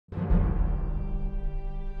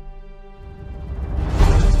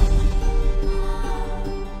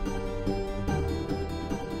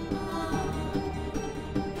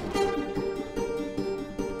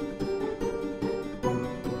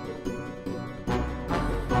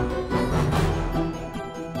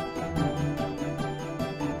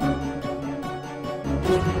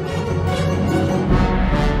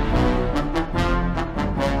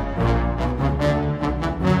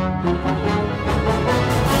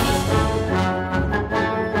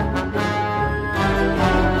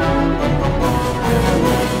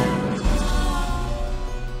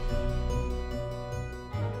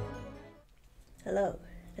Hello,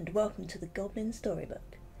 and welcome to the Goblin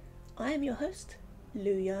Storybook. I am your host,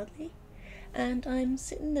 Lou Yardley, and I'm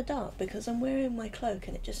sitting in the dark because I'm wearing my cloak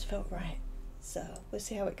and it just felt right. So, we'll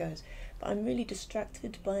see how it goes. But I'm really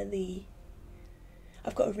distracted by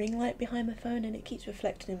I've got a ring light behind my phone and it keeps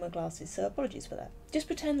reflecting in my glasses, so apologies for that. Just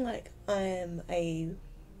pretend like I am a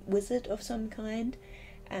wizard of some kind,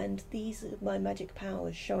 and these are my magic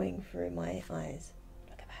powers showing through my eyes.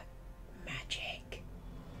 Look at that. Magic.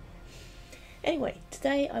 Anyway,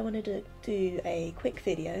 today I wanted to do a quick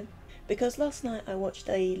video because last night I watched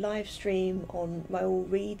a live stream on Raul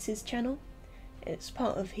Reads' channel. It's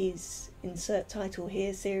part of his Insert Title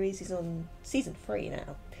Here series. He's on season 3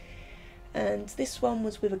 now. And this one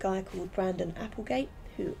was with a guy called Brandon Applegate,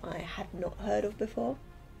 who I had not heard of before.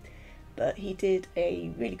 But he did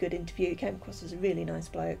a really good interview. He came across as a really nice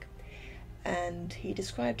bloke. And he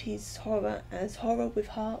described his horror as horror with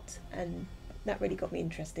heart, and that really got me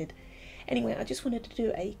interested. Anyway, I just wanted to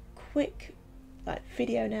do a quick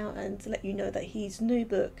video now and to let you know that his new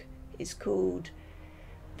book is called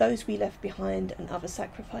Those We Left Behind and Other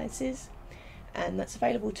Sacrifices, and that's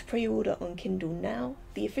available to pre-order on Kindle now.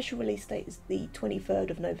 The official release date is the 23rd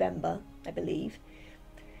of November, I believe,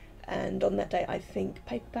 and on that day I think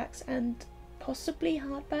paperbacks and possibly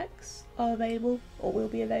hardbacks are available or will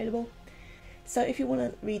be available. So if you want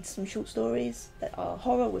to read some short stories that are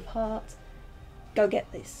horror with heart, go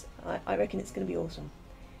get this. I reckon it's going to be awesome.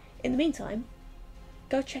 In the meantime,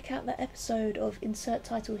 go check out that episode of Insert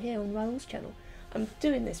Title Here on Raul's channel. I'm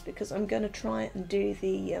doing this because I'm going to try and do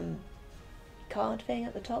the card thing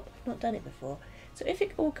at the top. I've not done it before. So if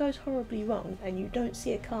it all goes horribly wrong and you don't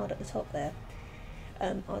see a card at the top there,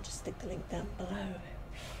 I'll just stick the link down below.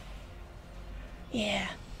 Yeah.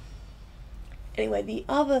 Anyway, the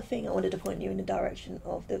other thing I wanted to point you in the direction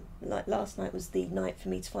of, last night was the night for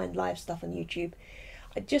me to find live stuff on YouTube.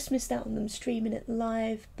 I just missed out on them streaming it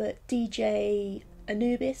live, but DJ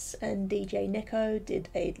Anubis and DJ Neko did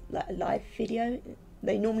a live video.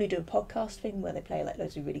 They normally do a podcast thing where they play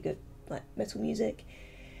loads of really good metal music,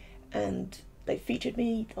 and they featured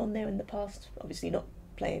me on there in the past. Obviously not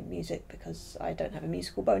playing music because I don't have a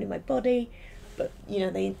musical bone in my body, but you know,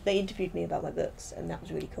 they interviewed me about my books, and that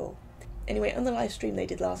was really cool. Anyway, on the live stream they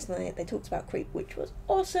did last night, they talked about Creep, which was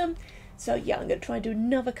awesome. So yeah, I'm going to try and do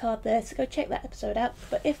another card there, so go check that episode out.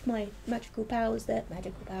 But if my magical powers, get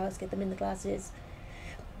them in the glasses.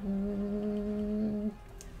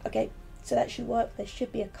 Okay, so that should work. There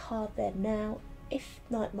should be a card there now. If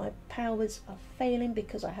not, my powers are failing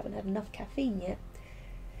because I haven't had enough caffeine yet.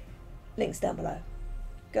 Links down below.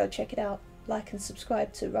 Go check it out. Like and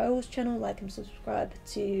subscribe to Raul's channel, like and subscribe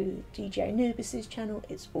to DJ Anubis' channel.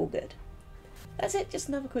 It's all good. That's it, just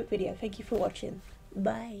another quick video. Thank you for watching.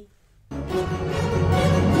 Bye.